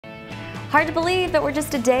Hard to believe, but we're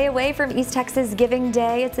just a day away from East Texas Giving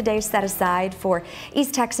Day. It's a day set aside for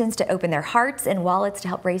East Texans to open their hearts and wallets to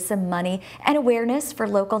help raise some money and awareness for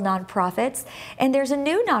local nonprofits. And there's a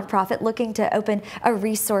new nonprofit looking to open a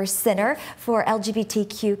resource center for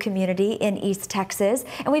LGBTQ community in East Texas.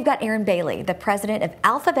 And we've got Erin Bailey, the president of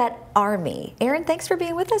Alphabet Army. Erin, thanks for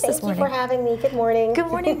being with us this morning. Thank you for having me. Good morning. Good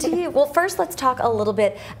morning to you. Well, first let's talk a little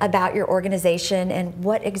bit about your organization and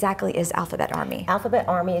what exactly is Alphabet Army. Alphabet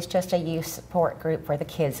Army is just a youth support group for the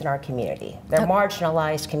kids in our community. They're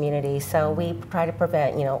marginalized community, so we try to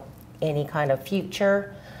prevent, any kind of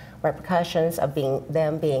future repercussions of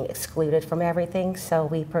them being excluded from everything. So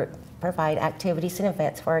we provide activities and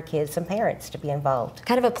events for our kids and parents to be involved.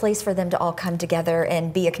 Kind of a place for them to all come together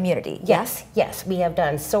and be a community. Yes, yes. We have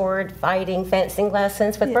done sword fighting, fencing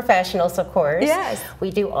lessons with professionals, of course. Yes.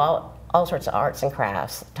 We do all sorts of arts and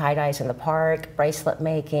crafts, tie-dyes in the park, bracelet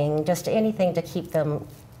making, just anything to keep them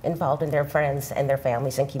involved in their friends and their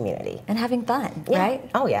families and community. And having fun, yeah. right?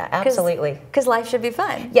 Oh yeah, absolutely. Because life should be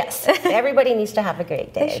fun. Yes, everybody needs to have a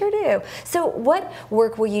great day. They sure do. So what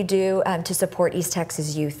work will you do to support East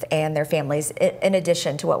Texas youth and their families in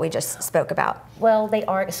addition to what we just spoke about? Well, they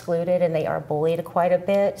are excluded and they are bullied quite a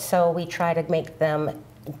bit, so we try to make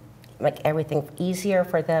everything easier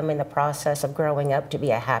for them in the process of growing up to be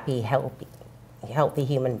a happy, healthy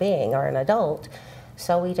human being or an adult.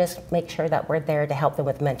 So we just make sure that we're there to help them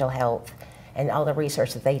with mental health and all the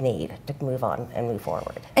resources they need to move on and move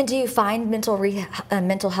forward. And do you find mental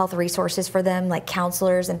health resources for them, like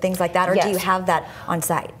counselors and things like that, or yes. do you have that on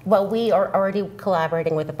site? Well, we are already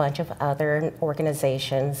collaborating with a bunch of other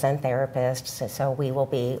organizations and therapists, so we will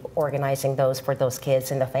be organizing those for those kids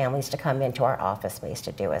and the families to come into our office space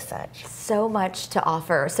to do as such. So much to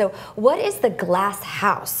offer. So what is the Glass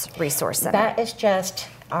House Resource Center? That is just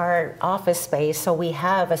our office space, so we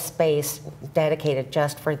have a space dedicated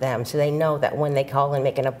just for them, so they know that when they call and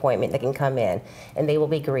make an appointment, they can come in and they will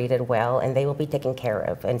be greeted well and they will be taken care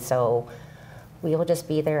of. And so we will just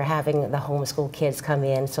be there having the homeschool kids come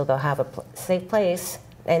in, so they'll have a safe place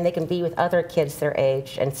and they can be with other kids their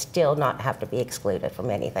age and still not have to be excluded from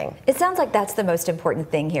anything. It sounds like that's the most important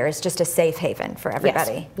thing here, is just a safe haven for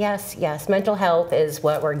everybody. Yes, yes. Mental health is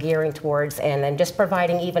what we're gearing towards, and then just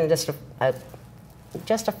providing even just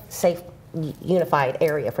a safe, unified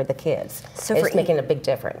area for the kids. So it's making a big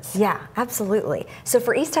difference. Yeah, absolutely. So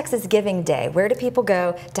for East Texas Giving Day, where do people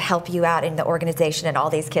go to help you out in the organization and all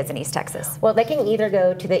these kids in East Texas? Well, they can either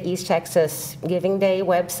go to the East Texas Giving Day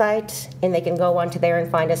website, and they can go onto there and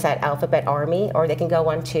find us at Alphabet Army, or they can go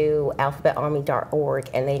onto alphabetarmy.org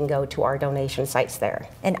and they can go to our donation sites there.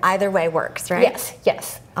 And either way works, right? Yes,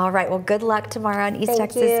 yes. All right, well, good luck tomorrow on East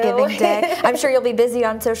Texas Giving Day. I'm sure you'll be busy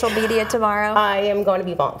on social media tomorrow. I am going to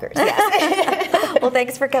be bonkers, yes. Well,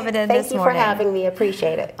 thanks for coming in this morning. Thank you for having me.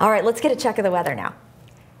 Appreciate it. All right, let's get a check of the weather now.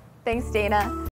 Thanks, Dana.